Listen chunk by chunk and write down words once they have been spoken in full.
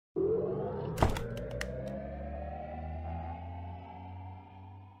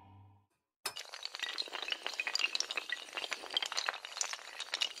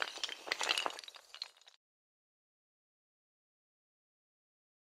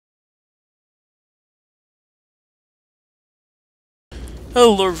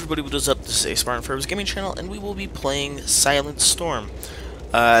Hello everybody, what is up? This is A Spartan Forbes Gaming Channel, and we will be playing Silent Storm.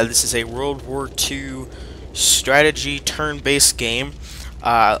 This is a World War II strategy turn-based game.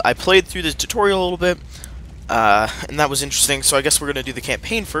 I played through the tutorial a little bit, and that was interesting, so I guess we're going to do the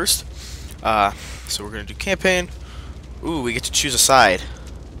campaign first. So we're going to do campaign. Ooh, we get to choose a side.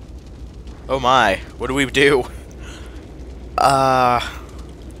 Oh my, what do we do? Well,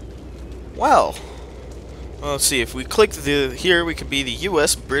 let's see, if we click here, we can be the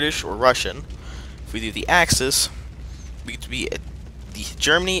US, British, or Russian. If we do the Axis, we could be the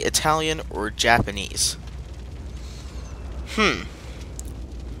Germany, Italian, or Japanese.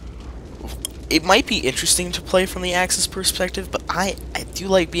 It might be interesting to play from the Axis perspective, but I do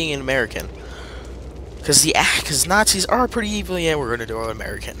like being an American. Because Nazis are pretty evil, yeah, we're going to do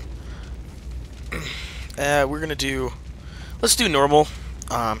American. We're going to do... Let's do normal.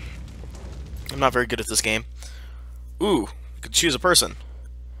 I'm not very good at this game. Ooh, we could choose a person.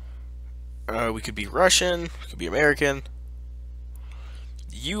 We could be Russian, we could be American.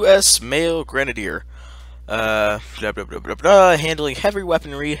 U.S. male grenadier. Blah, blah, blah, blah, blah, handling heavy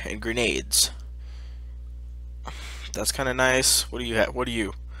weaponry and grenades. That's kind of nice. What do you have? What are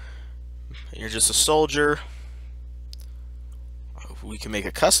you? You're just a soldier. We can make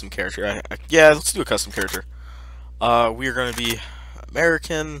a custom character. Yeah, let's do a custom character. We are going to be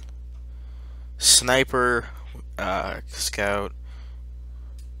American, sniper, scout.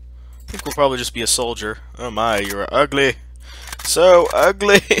 I think we'll probably just be a soldier. Oh my, you're ugly. So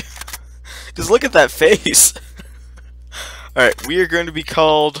ugly. Just look at that face. Alright, we are going to be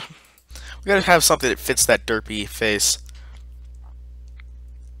called... We gotta have something that fits that derpy face.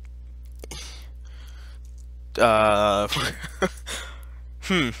 I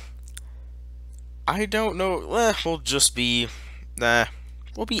don't know. We'll just be... Nah.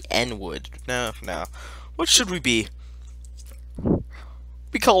 We'll be N-Wood. No. What should we be?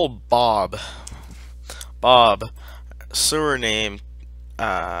 Be called Bob. Bob. Surname.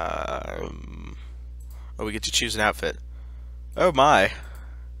 Oh, we get to choose an outfit. Oh my.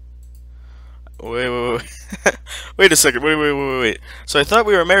 Wait. Wait a second. Wait. So I thought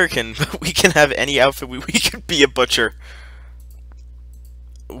we were American, but we can have any outfit. We could be a butcher.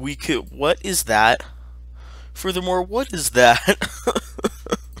 We could... What is that? Furthermore, what is that?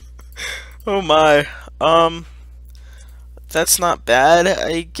 Oh my. That's not bad,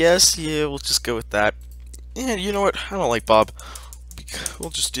 I guess. Yeah, we'll just go with that. Yeah, you know what? I don't like Bob.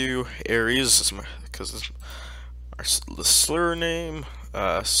 We'll just do Aries, because the surname,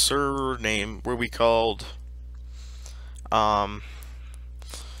 were we called, a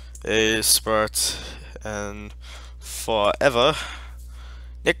Spart and forever.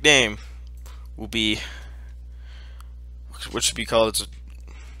 Nickname will be, what should be called?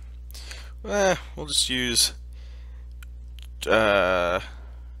 We'll just use, double,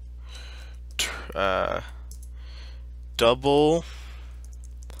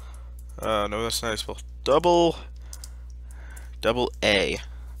 no, that's not how you spell. Double A.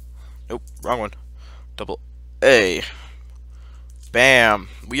 Nope, wrong one. Double A. Bam.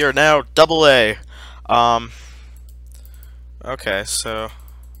 We are now double A. Okay, so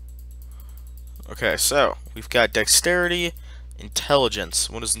we've got dexterity, intelligence.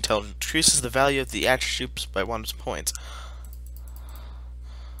 What is intelligence? Increases the value of the attributes by 1 point.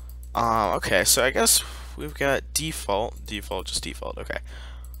 Okay, so I guess we've got default, okay.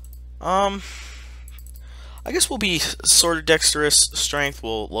 I guess we'll be sort of dexterous. Strength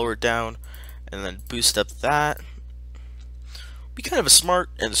will lower it down, and then boost up that. Be kind of a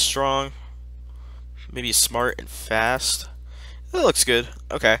smart and strong. Maybe smart and fast. That looks good.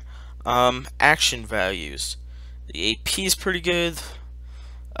 Okay. Action values. The AP is pretty good.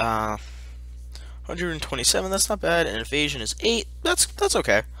 127. That's not bad. And evasion is 8. That's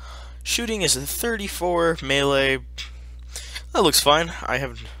okay. Shooting is a 34. Melee. That looks fine. I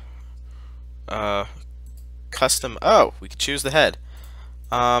have custom. Oh, we can choose the head.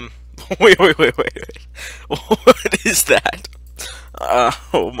 Wait. What is that?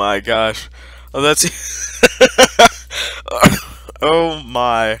 Oh my gosh. Oh, that's. Oh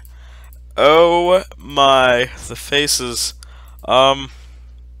my. Oh my. The faces. Yo,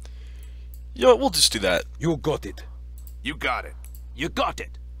 we'll just do that. You got it. You got it. You got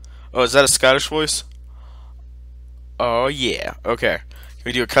it. Oh, is that a Scottish voice? Oh yeah. Okay. Can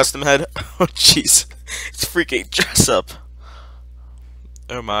we do a custom head? Oh jeez. It's freaking dress up.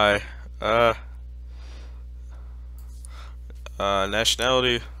 Oh my.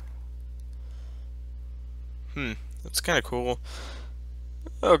 Nationality. That's kind of cool.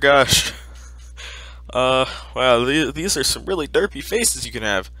 Oh gosh. Wow, these are some really derpy faces you can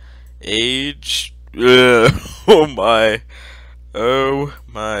have. Age. Oh my. Oh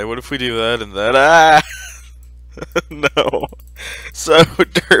my, what if we do that and that? Ah! No. So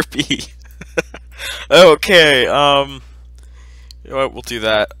derpy. Okay, you know what, we'll do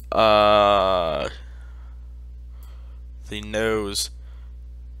that. The nose.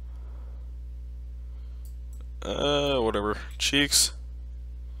 Whatever. Cheeks.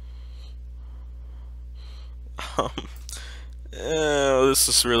 Um, this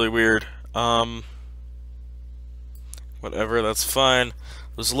is really weird. Whatever, that's fine.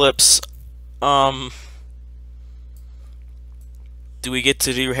 Those lips. Do we get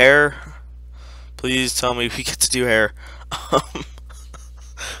to do hair? Please tell me we get to do hair.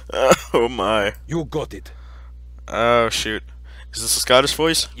 Oh my. You got it. Oh shoot. Is this a Scottish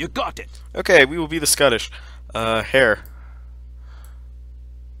voice? You got it. Okay, we will be the Scottish. Hair.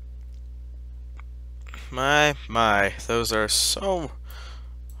 My, those are so...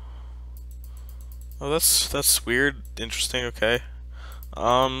 Oh, that's weird. Interesting, okay.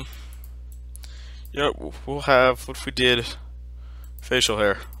 You know, we'll have, what if we did facial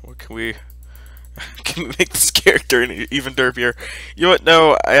hair? What can we... Can we make this character even derpier? You know what?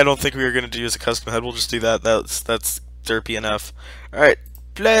 No, I don't think we are going to use a custom head. We'll just do that. That's derpy enough. Alright,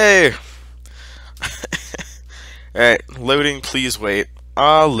 play! Alright, loading, please wait.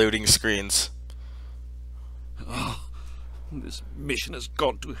 Loading screens. Oh, this mission has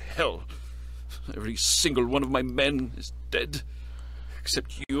gone to hell. Every single one of my men is dead,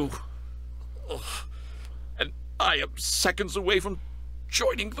 except you. Oh, and I am seconds away from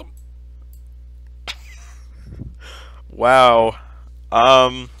joining them. Wow.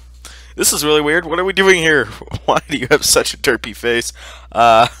 This is really weird. What are we doing here? Why do you have such a derpy face?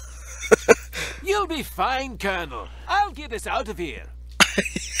 You'll be fine, Colonel. I'll get us out of here.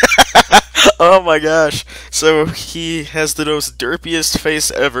 Oh my gosh. So he has the most derpiest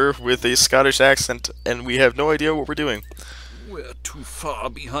face ever with a Scottish accent, and we have no idea what we're doing. We're too far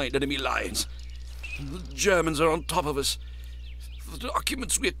behind enemy lines. The Germans are on top of us. The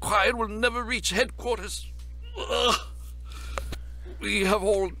documents we acquired will never reach headquarters. Ugh. We have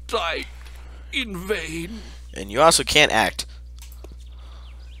all died in vain. And you also can't act.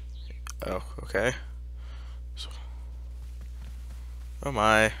 Oh, okay. Oh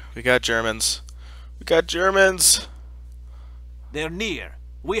my, we got Germans. We got Germans! They're near.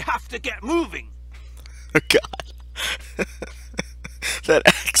 We have to get moving. Oh god. That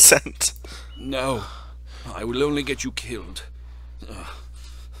accent. No, I will only get you killed.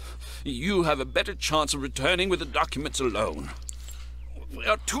 You have a better chance of returning with the documents alone. They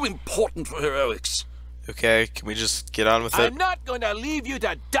are too important for heroics. Okay, can we just get on with it? I'm not going to leave you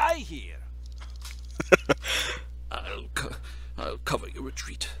to die here. I'll cover your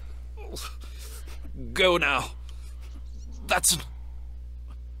retreat. Go now. That's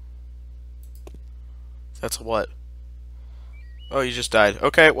what? Oh, you just died.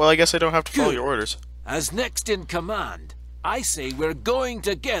 Okay, well I guess I don't have to follow Good. your orders. As next in command, I say we're going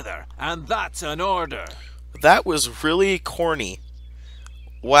together, and that's an order. That was really corny.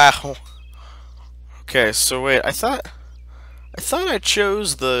 Wow. Okay, so wait, I thought I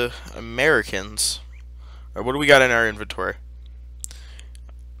chose the Americans. Or what do we got in our inventory?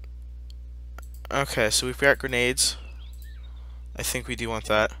 Okay, so we've got grenades. I think we do want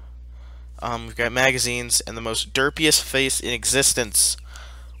that. We've got magazines and the most derpiest face in existence.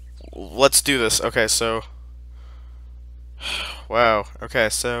 Let's do this. Okay, so wow. Okay,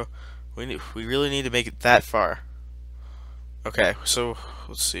 so we really need to make it that far. Okay, so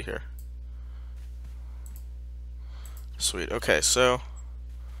let's see here. Sweet. Okay, so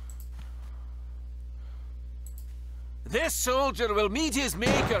This soldier will meet his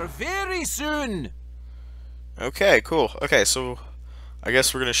maker very soon. okay, cool. Okay, so I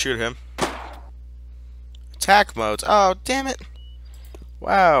guess we're gonna shoot him. Attack modes. Oh, damn it.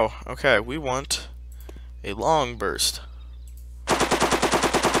 Wow. Okay, we want a long burst.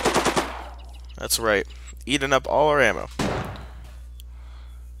 That's right. Eating up all our ammo.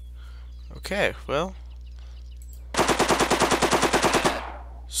 Okay, well.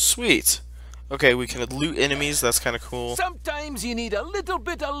 Sweet. Okay, we can loot enemies. That's kind of cool. Sometimes you need a little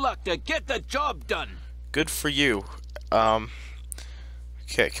bit of luck to get the job done. Good for you.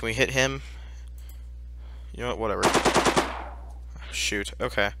 Okay, can we hit him? You know what, whatever. Shoot,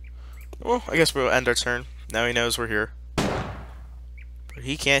 okay. Well, I guess we'll end our turn. Now he knows we're here. But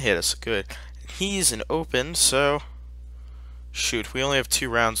he can't hit us. Good. He's an open, so... Shoot, we only have 2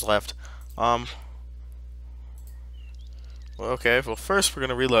 rounds left. Well, okay, well first we're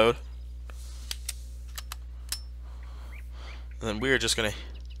gonna reload. And then we are just gonna...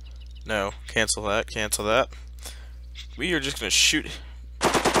 No, cancel that, cancel that. We are just gonna shoot...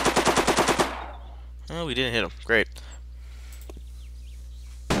 Oh, we didn't hit him. Great.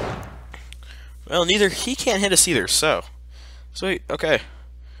 Well, neither he can't hit us either, so. Sweet, okay.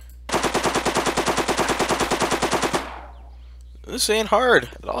 This ain't hard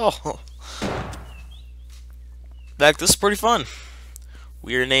at all. In fact, this is pretty fun.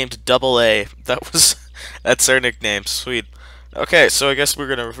 We are named Double A. That's our nickname. Sweet. Okay, so I guess we're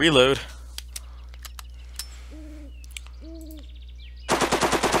gonna reload.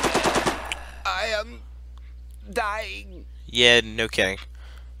 I am dying. Yeah, no kidding.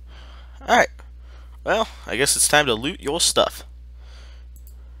 Alright. Well, I guess it's time to loot your stuff.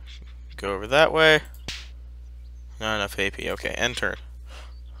 Go over that way. Not enough AP. Okay, end turn.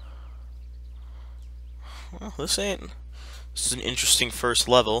 Well, this is an interesting first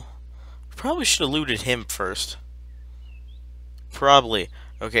level. Probably should have looted him first. Probably.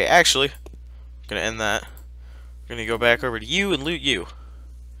 Okay, actually, I'm gonna end that. We're gonna go back over to you and loot you.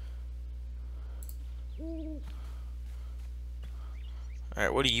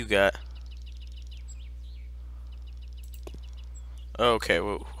 Alright, what do you got? Okay,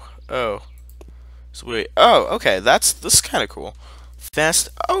 whoa. Oh. So wait. Oh, okay, this is kind of cool. Fast.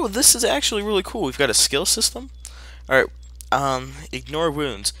 Oh, this is actually really cool. We've got a skill system. Alright, ignore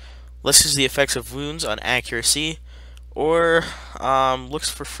wounds. Lessens the effects of wounds on accuracy, or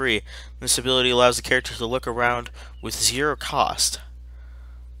looks for free. This ability allows the character to look around with 0 cost.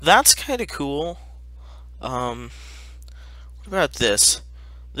 That's kind of cool. What about this?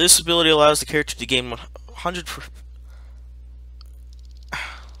 This ability allows the character to gain 100.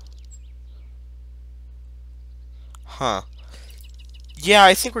 Huh. Yeah,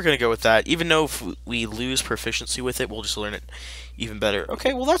 I think we're gonna go with that. Even though if we lose proficiency with it, we'll just learn it even better.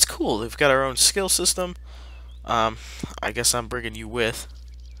 Okay, well that's cool. We've got our own skill system. I guess I'm bringing you with.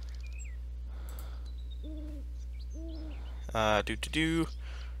 I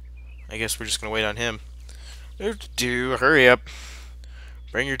guess we're just gonna wait on him. Hurry up.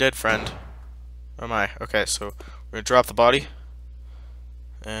 Bring your dead friend. Oh my. Okay, so we're gonna drop the body.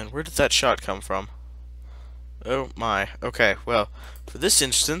 And where did that shot come from? Oh my. Okay, well, for this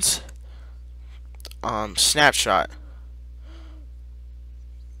instance, snapshot.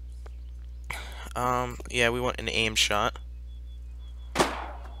 Yeah, we want an aim shot.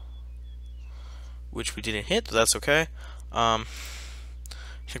 Which we didn't hit, but that's okay. I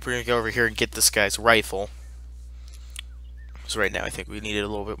think we're gonna go over here and get this guy's rifle. So right now I think we need it a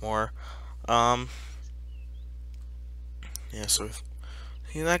little bit more. Yeah, so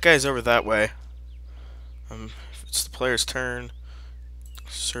that guy's over that way. If it's the player's turn,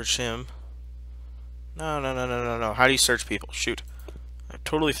 search him. No. How do you search people? Shoot. I'm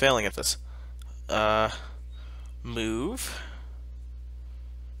totally failing at this. Move.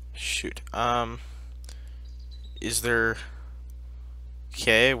 Shoot. Is there...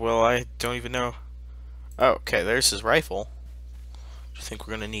 Okay, well, I don't even know. Oh, okay, there's his rifle. What do you think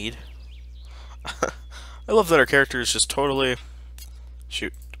we're gonna need? I love that our character is just totally...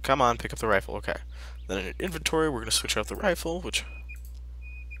 Shoot. Come on, pick up the rifle. Okay. Then in inventory, we're gonna switch out the rifle, which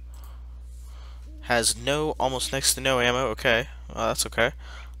has almost next to no ammo. Okay. Well, that's okay.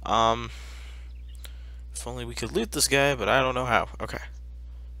 If only we could loot this guy, but I don't know how. Okay.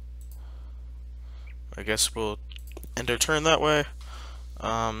 I guess we'll end our turn that way.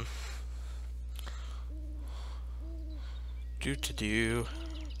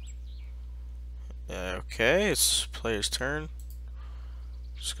 Okay, it's player's turn.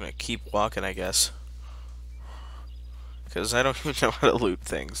 Just gonna keep walking, I guess, because I don't even know how to loot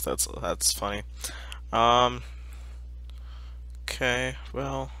things. That's funny. Okay,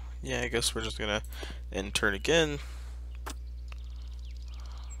 well, yeah, I guess we're just gonna end turn again.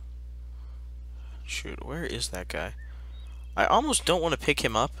 Shoot, where is that guy? I almost don't want to pick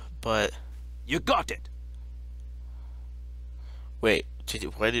him up, but... You got it! Wait,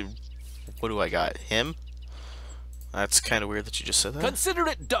 what do I got? Him? That's kind of weird that you just said that. Consider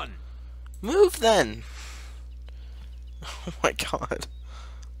it done! Move, then! Oh my god.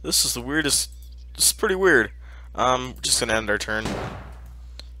 This is the weirdest... This is pretty weird. Just gonna end our turn.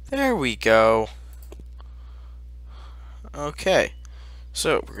 There we go. Okay.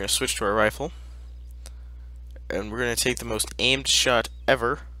 So, we're gonna switch to our rifle. And we're going to take the most aimed shot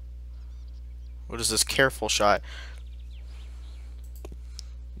ever. What is this? Careful shot.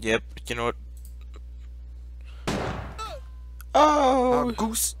 Yep, you know what? Oh! Our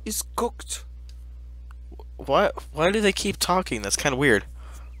goose is cooked. What? Why do they keep talking? That's kind of weird.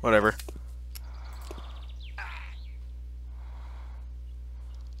 Whatever.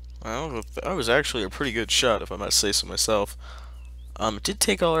 Well, that was actually a pretty good shot, if I might say so myself. It did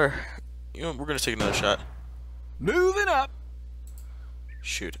take all our... You know, we're going to take another shot. Moving up.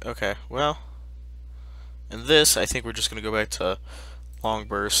 Shoot. Okay. Well, and this, I think we're just gonna go back to long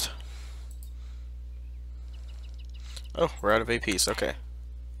burst. Oh, we're out of APs. Okay.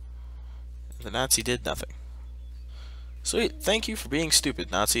 The Nazi did nothing. Sweet. Thank you for being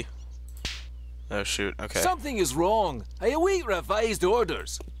stupid, Nazi. Oh, shoot. Okay. Something is wrong. I await revised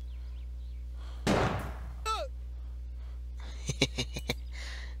orders.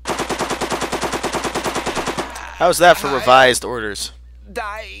 How's that for revised orders?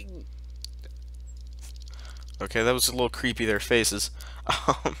 Dying. Okay, that was a little creepy, their faces.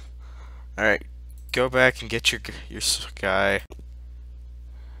 Alright. Go back and get your guy.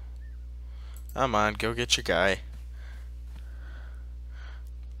 Come on, go get your guy.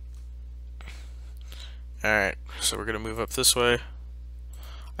 Alright, so we're gonna move up this way.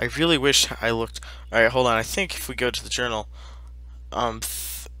 I really wish I looked... Alright, hold on. I think if we go to the journal...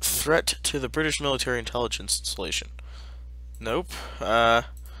 threat to the British military intelligence installation. Nope.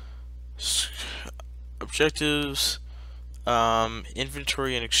 Objectives...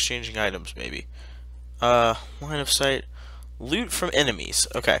 inventory and exchanging items, maybe. Line of sight... Loot from enemies.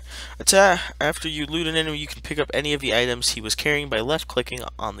 Okay. After you loot an enemy, you can pick up any of the items he was carrying by left-clicking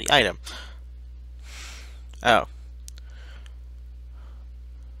on the item. Oh.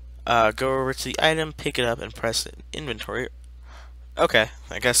 Go over to the item, pick it up, and press inventory. Okay.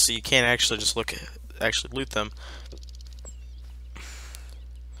 I guess you can't actually just actually loot them.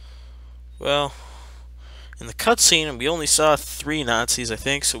 Well, in the cutscene, we only saw 3 Nazis, I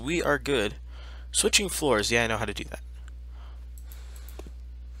think, so we are good. Switching floors. Yeah, I know how to do that.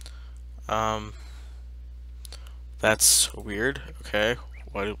 That's weird. Okay,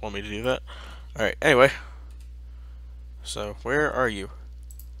 why did you want me to do that? Alright, anyway. So, where are you?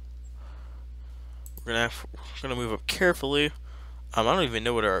 We're gonna move up carefully. I don't even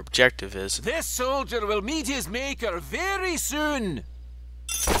know what our objective is. This soldier will meet his maker very soon.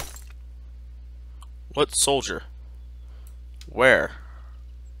 What soldier? Where?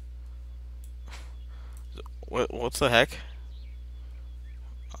 What the heck?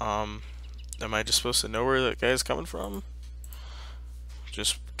 Am I just supposed to know where that guy's coming from?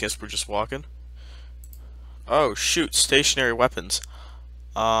 Guess we're just walking. Oh shoot, stationary weapons.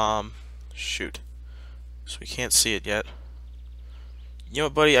 Shoot. So we can't see it yet. You know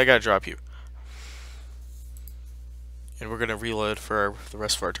what, buddy? I gotta drop you. And we're gonna reload for the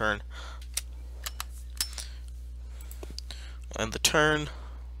rest of our turn. And the turn,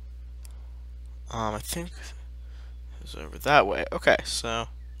 I think is over that way. Okay, so.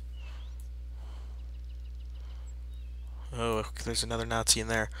 Oh, there's another Nazi in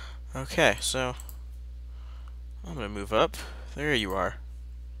there. Okay, so I'm gonna move up. There you are.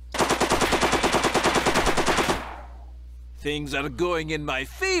 Things are going in my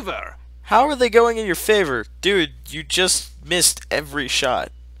favor. How are they going in your favor? Dude, you just missed every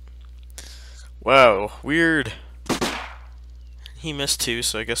shot. Wow, weird. He missed 2,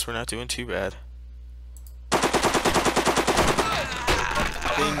 so I guess we're not doing too bad.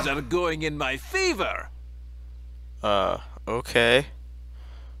 Things are going in my favor. Okay.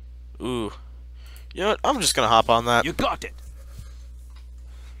 Ooh. You know what? I'm just gonna hop on that. You got it.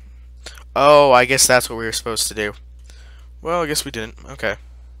 Oh, I guess that's what we were supposed to do. Well, I guess we didn't. Okay.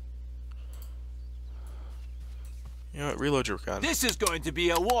 You know what? Reload your gun. This is going to be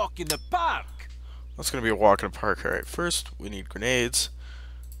a walk in the park. That's gonna be a walk in the park. Alright, first we need grenades.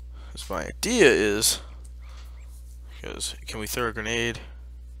 Because my idea is... can we throw a grenade?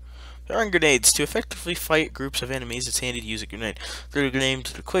 Throwing grenades. To effectively fight groups of enemies, it's handy to use a grenade. Throw a grenade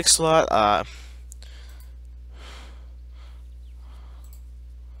to the quick slot.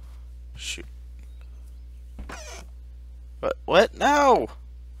 Shoot. What? No!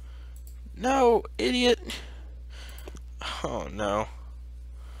 No, idiot! Oh, no.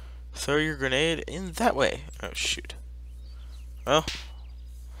 Throw your grenade in that way. Oh, shoot. Well,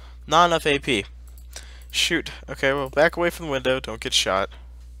 not enough AP. Shoot. Okay, well, back away from the window. Don't get shot.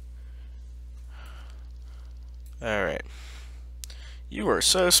 Alright. You are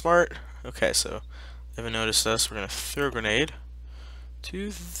so smart. Okay, so, haven't noticed us. We're going to throw a grenade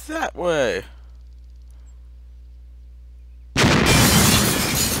to that way.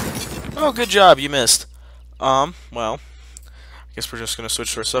 Oh, good job. You missed. Well, I guess we're just going to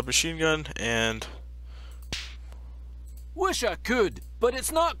switch to our submachine gun and... Wish I could, but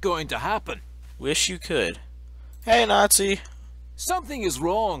it's not going to happen. Wish you could. Hey, Nazi. Something is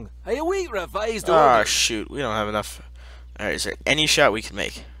wrong. I await revised Ah, orders. shoot. We don't have enough. Alright, is there any shot we can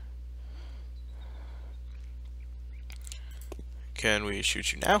make? Can we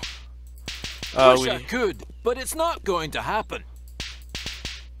shoot you now? Wish I could, but it's not going to happen.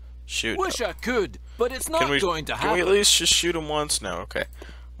 Shoot. Wish I could, but it's not going to happen. Can we at least just shoot him once? No, okay.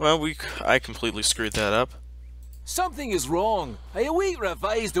 Well, I completely screwed that up. Something is wrong. I await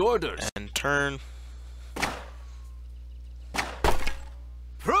revised orders. And turn.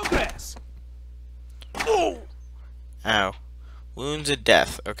 Ow. Wounds and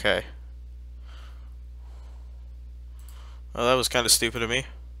death. Okay. Well, that was kind of stupid of me.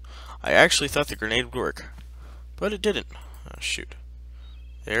 I actually thought the grenade would work. But it didn't. Oh, shoot.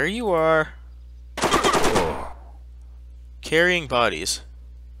 There you are. Carrying bodies.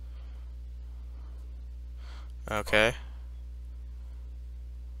 Okay.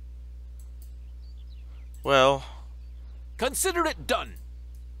 Well. Consider it done.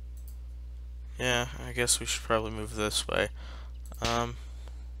 Yeah, I guess we should probably move this way.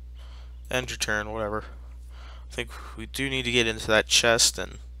 End your turn, whatever. I think we do need to get into that chest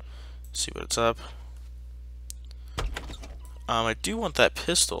and see what's up. I do want that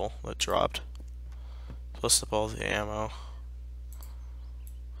pistol that dropped. Plus up all the ammo.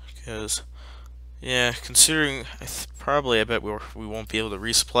 Because, yeah, considering I bet we won't be able to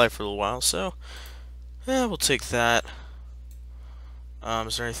resupply for a little while, so yeah, we'll take that.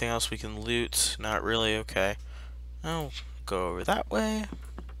 Is there anything else we can loot? Not really. Okay, I'll go over that way.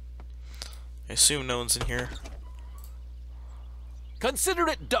 I assume no one's in here. Consider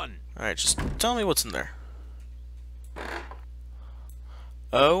it done. All right, just tell me what's in there.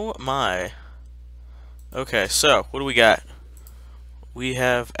 Oh my. Okay, so what do we got? We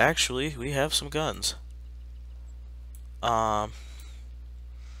have some guns.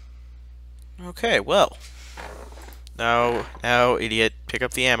 Okay, well. Now, idiot, pick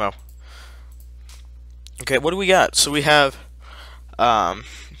up the ammo. Okay, what do we got? So we have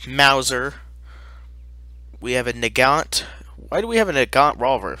Mauser. We have a Nagant. Why do we have a Nagant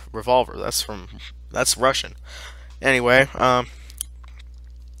revolver? That's Russian. Anyway,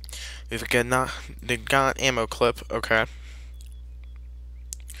 we've got Nagant ammo clip. Okay.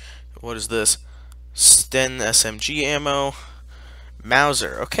 What is this? Sten SMG ammo.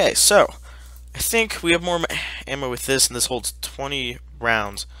 Mauser. Okay, so I think we have more ammo with this, and this holds 20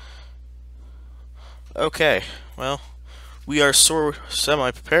 rounds. Okay, well, we are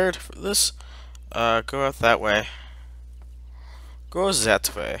semi-prepared for this. Go out that way. Go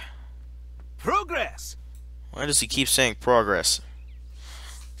that way. Progress. Why does he keep saying progress?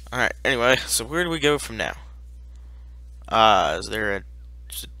 Alright, anyway, so where do we go from now? Is there a...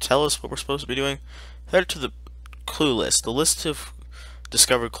 to tell us what we're supposed to be doing? Head to the clue list. The list of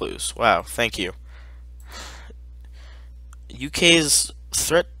discovered clues. Wow, thank you. UK's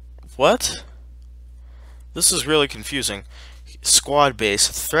threat... What? This is really confusing. Squad base.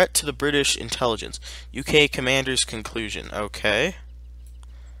 Threat to the British intelligence. UK commander's conclusion. Okay.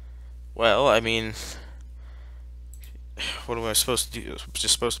 Well, I mean... What am I supposed to do?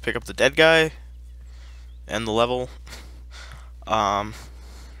 Just supposed to pick up the dead guy? End the level? You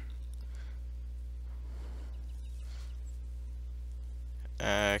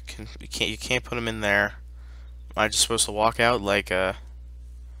can't put him in there. Am I just supposed to walk out like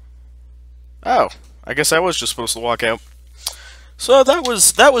Oh, I guess I was just supposed to walk out. So that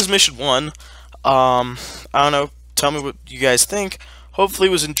was mission 1. I don't know. Tell me what you guys think. Hopefully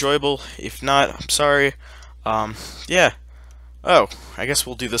it was enjoyable. If not, I'm sorry. Yeah. Oh, I guess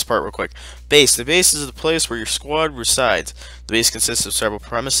we'll do this part real quick. Base. The base is the place where your squad resides. The base consists of several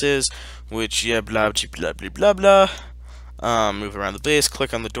premises, which, yeah, blah, blah, blah, blah, blah. Move around the base.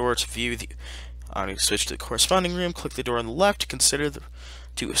 Click on the door to view the... switch to the corresponding room. Click the door on the left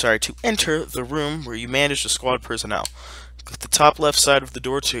to enter the room where you manage the squad personnel. Click the top left side of the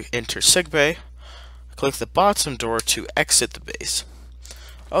door to enter sickbay. Click the bottom door to exit the base.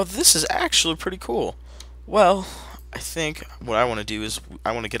 Oh, this is actually pretty cool. Well, I think what I want to do is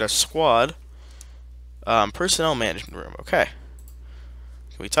I want to get a squad personnel management room. Okay.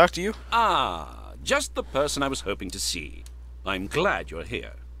 Can we talk to you? Ah, just the person I was hoping to see. I'm glad you're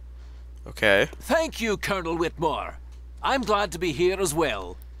here. Okay. Thank you, Colonel Whitmore. I'm glad to be here as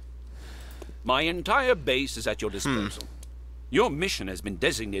well. My entire base is at your disposal. Your mission has been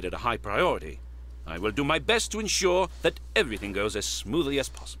designated a high priority. I will do my best to ensure that everything goes as smoothly as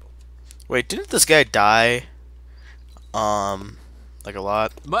possible. Wait, didn't this guy die? Like a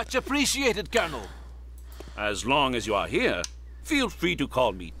lot? Much appreciated, Colonel. As long as you are here, feel free to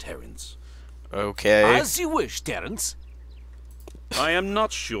call me Terence. Okay. As you wish, Terence. I am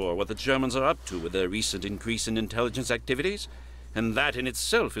not sure what the Germans are up to with their recent increase in intelligence activities, and that in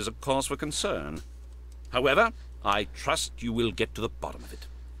itself is a cause for concern. However, I trust you will get to the bottom of it.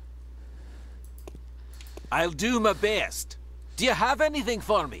 I'll do my best. Do you have anything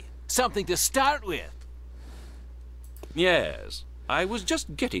for me? Something to start with? Yes, I was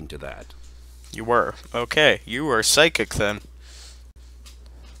just getting to that. You were. Okay, you were psychic then.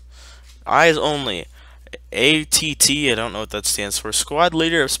 Eyes only. ATT, I don't know what that stands for. Squad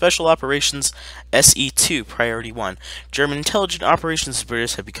Leader of Special Operations, SE2, Priority 1. German intelligence operations in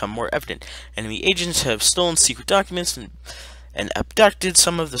British have become more evident. Enemy agents have stolen secret documents and abducted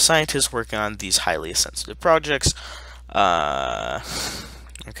some of the scientists working on these highly sensitive projects.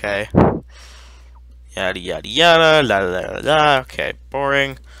 Okay. Yada yada yada, la la la la. Okay,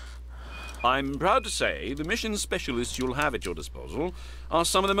 boring. I'm proud to say the mission specialists you'll have at your disposal are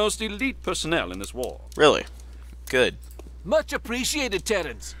some of the most elite personnel in this war. Really? Good. Much appreciated,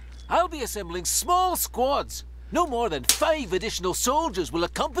 Terence. I'll be assembling small squads. No more than 5 additional soldiers will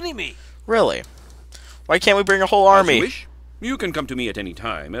accompany me. Really? Why can't we bring a whole As army? you wish. You can come to me at any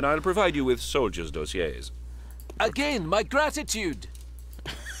time, and I'll provide you with soldiers' dossiers. Again, my gratitude.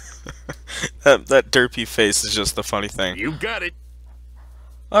 That derpy face is just the funny thing. You got it.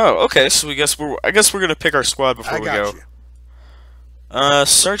 Oh, okay. So I guess we're gonna pick our squad before we go.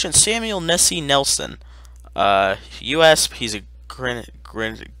 Sergeant Samuel Nessie Nelson, U.S. He's a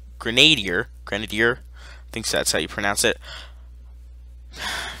grenadier. I think that's how you pronounce it.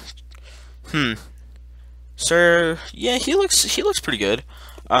 Sir, yeah, he looks pretty good.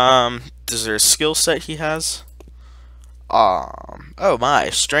 Is there a skill set he has? Oh my,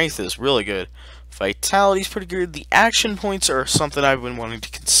 strength is really good. Vitality's pretty good. The action points are something I've been wanting to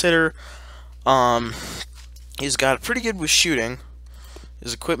consider. He's got pretty good with shooting.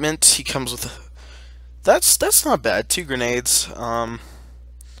 His equipment, he comes with that's not bad. 2 grenades.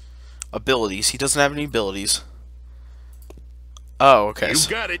 Abilities. He doesn't have any abilities. Oh, okay. You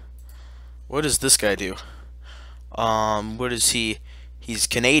got it. What does this guy do? What is he? He's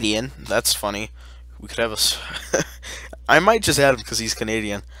Canadian. That's funny. We could have a I might just add him because he's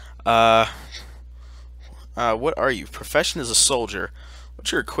Canadian. What are you? Profession is a soldier.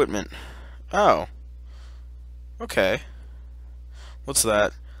 What's your equipment? Oh. Okay. What's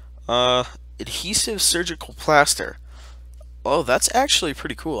that? Adhesive surgical plaster. Oh, that's actually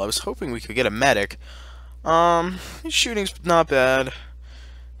pretty cool. I was hoping we could get a medic. His shooting's not bad.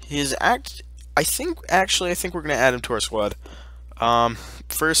 His I think we're gonna add him to our squad.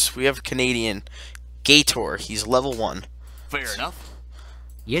 First we have Canadian Gator. He's level 1. Fair enough.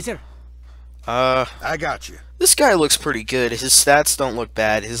 Yes, sir. I got you. This guy looks pretty good. His stats don't look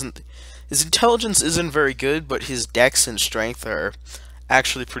bad. His intelligence isn't very good, but his dex and strength are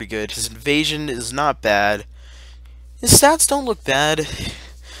actually pretty good. His invasion is not bad. His stats don't look bad.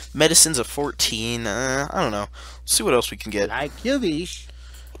 Medicine's a 14. I don't know. Let's see what else we can get. Like you wish.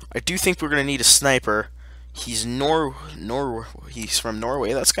 I do think we're gonna need a sniper. He's he's from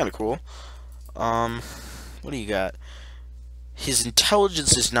Norway. That's kind of cool. What do you got? His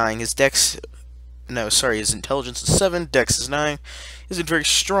intelligence is 9. His dex... No, sorry. His intelligence is 7. Dex is 9. He isn't very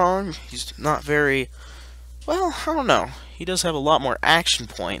strong. He's not very... Well, I don't know. He does have a lot more action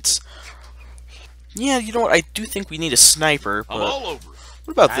points. Yeah, you know what? I do think we need a sniper, but... I'm all over it.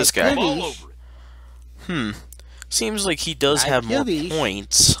 What about this guy? I'm all over it. Seems like he does have more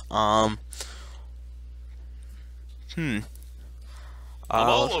points. I'm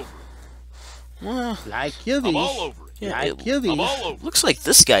all over it. Well, Like you I'm wish. all over it. yeah, Like you I'm wish. all over it. looks like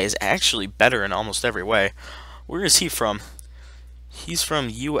this guy is actually better in almost every way. Where is he from? He's from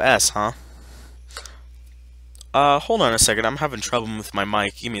U.S., huh? Hold on a second. I'm having trouble with my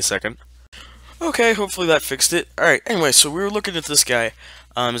mic. Give me a second. Okay, hopefully that fixed it. Alright, anyway, so we were looking at this guy.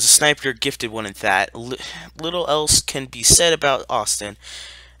 As a sniper, gifted one at that. Little else can be said about Austin.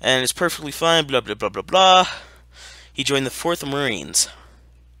 And it's perfectly fine, blah, blah, blah, blah, blah. He joined the 4th Marines.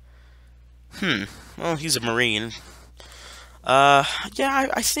 Well, he's a Marine. Yeah,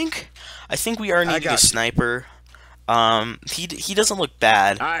 I think we are needing a sniper. He doesn't look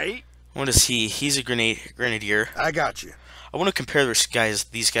bad. Aye. What is he? He's a grenadier. I got you. I want to compare these guys'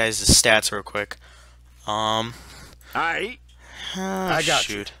 stats real quick. Aye. I got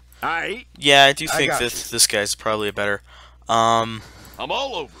shoot. Aye. Yeah, I do think got this guy's probably a better. I'm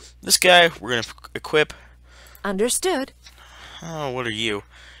all over it. This guy we're gonna equip. Understood. Oh, what are you?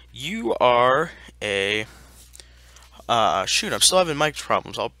 You are a. Shoot, I'm still having mic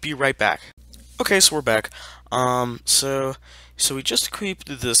problems. I'll be right back. Okay, so we're back. So we just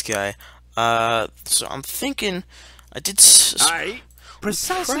equipped this guy. So I'm thinking, I did. Aye.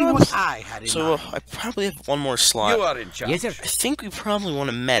 Precisely what I had in So mind. I probably have one more slot. You are in charge. Yes, sir. I think we probably want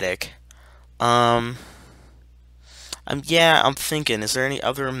a medic. I'm thinking. Is there any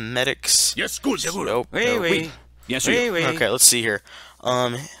other medics? Yes, good. Nope. Wait, nope. wait. Yes, Wait, sir. wait. Okay, let's see here.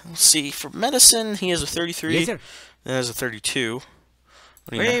 Let's see. For medicine, he has a 33. Yes, sir. Then has a 32. What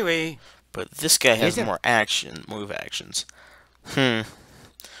do you Wait, know? wait. But this guy has sir. more move actions.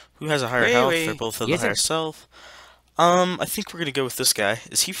 Who has a higher Wait, health? wait. They're both have Yes, a higher sir. self. I think we're gonna go with this guy.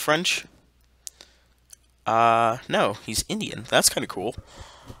 Is he French? No, he's Indian. That's kind of cool.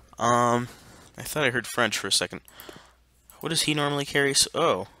 I thought I heard French for a second. What does he normally carry?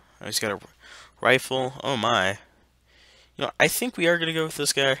 Oh, he's got a rifle. Oh my. You know, I think we are gonna go with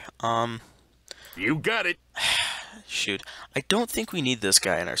this guy. You got it. Shoot. I don't think we need this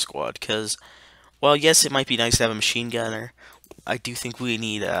guy in our squad, because, well, yes, it might be nice to have a machine gunner. I do think we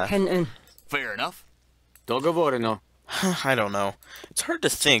need, Fair enough. Dogovoreno. I don't know. It's hard to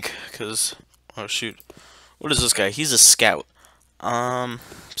think, because, oh shoot. What is this guy? He's a scout.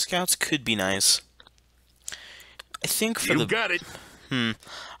 Scouts could be nice. I think for You got it. I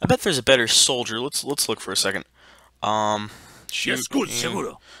bet there's a better soldier. Let's look for a second. Yes, good, shooting.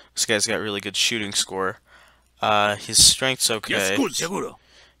 seguro. This guy's got really good shooting score. His strength's okay. Yes, good, seguro.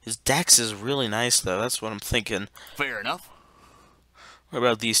 His dex is really nice, though. That's what I'm thinking. Fair enough. What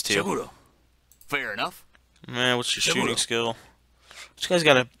about these two? Seguro. Fair enough. Man, what's your Seguro. shooting skill? This guy's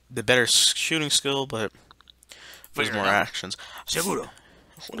got the better shooting skill, but there's Fair more enough. actions. Seguro.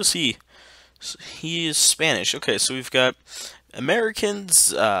 What is he? He is Spanish. Okay, so we've got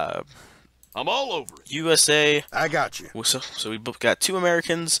Americans, I'm all over it. USA. I got you. So we both got 2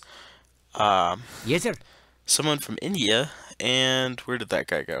 Americans, Yes, sir. someone from India, and where did that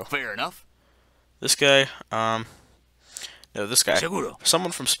guy go? Fair enough. This guy, no, this guy. Seguro.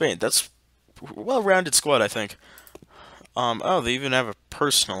 Someone from Spain. That's a well-rounded squad, I think. Oh, they even have a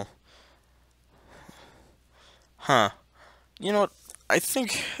personal. Huh. You know what? I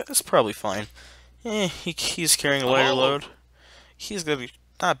think that's probably fine. He's carrying a lighter all load. He's gonna be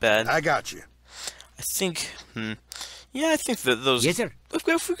not bad. I got you. I think. Yeah, I think that those. Yes, sir.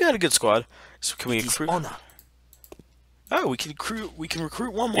 If we've got a good squad, so can we It is recruit? honor. Oh, we can recruit. We can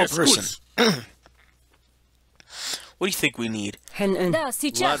recruit one more Yes, person. What do you think we need? Да,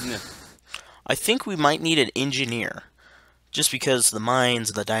 сейчас. I think we might need an engineer, just because the mines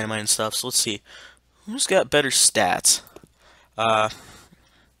and the dynamite and stuff. So let's see, who's got better stats?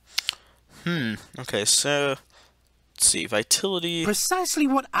 Okay, so let's see, vitality. Precisely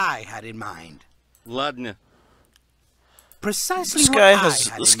what I had in mind. Ладно. Precisely This what guy I has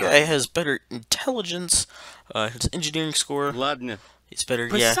had this in guy mind. has better intelligence. His engineering score Ладно. is better.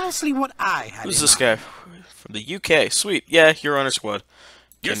 Yeah. Precisely what I had Who's in this mind. guy? From the UK. Sweet. Yeah, you're on our squad.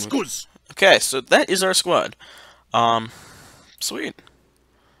 Yes, Can- good. Okay, so that is our squad. Sweet.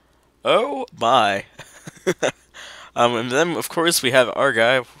 Oh my. And then of course we have our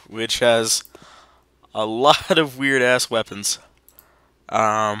guy, which has a lot of weird ass weapons.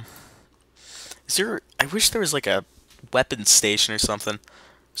 Is there? I wish there was like a weapons station or something.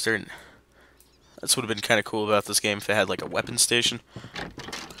 Is there? That's would have been kind of cool about this game if it had like a weapons station.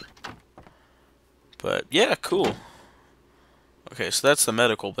 But yeah, cool. Okay, so that's the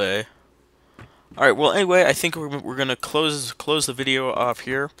medical bay. Alright, well anyway, I think we're gonna close the video off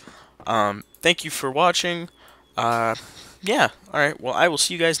here. Thank you for watching. Yeah, alright, well I will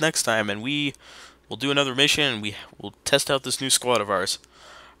see you guys next time, and we will do another mission, and we will test out this new squad of ours.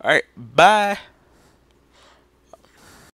 Alright, bye!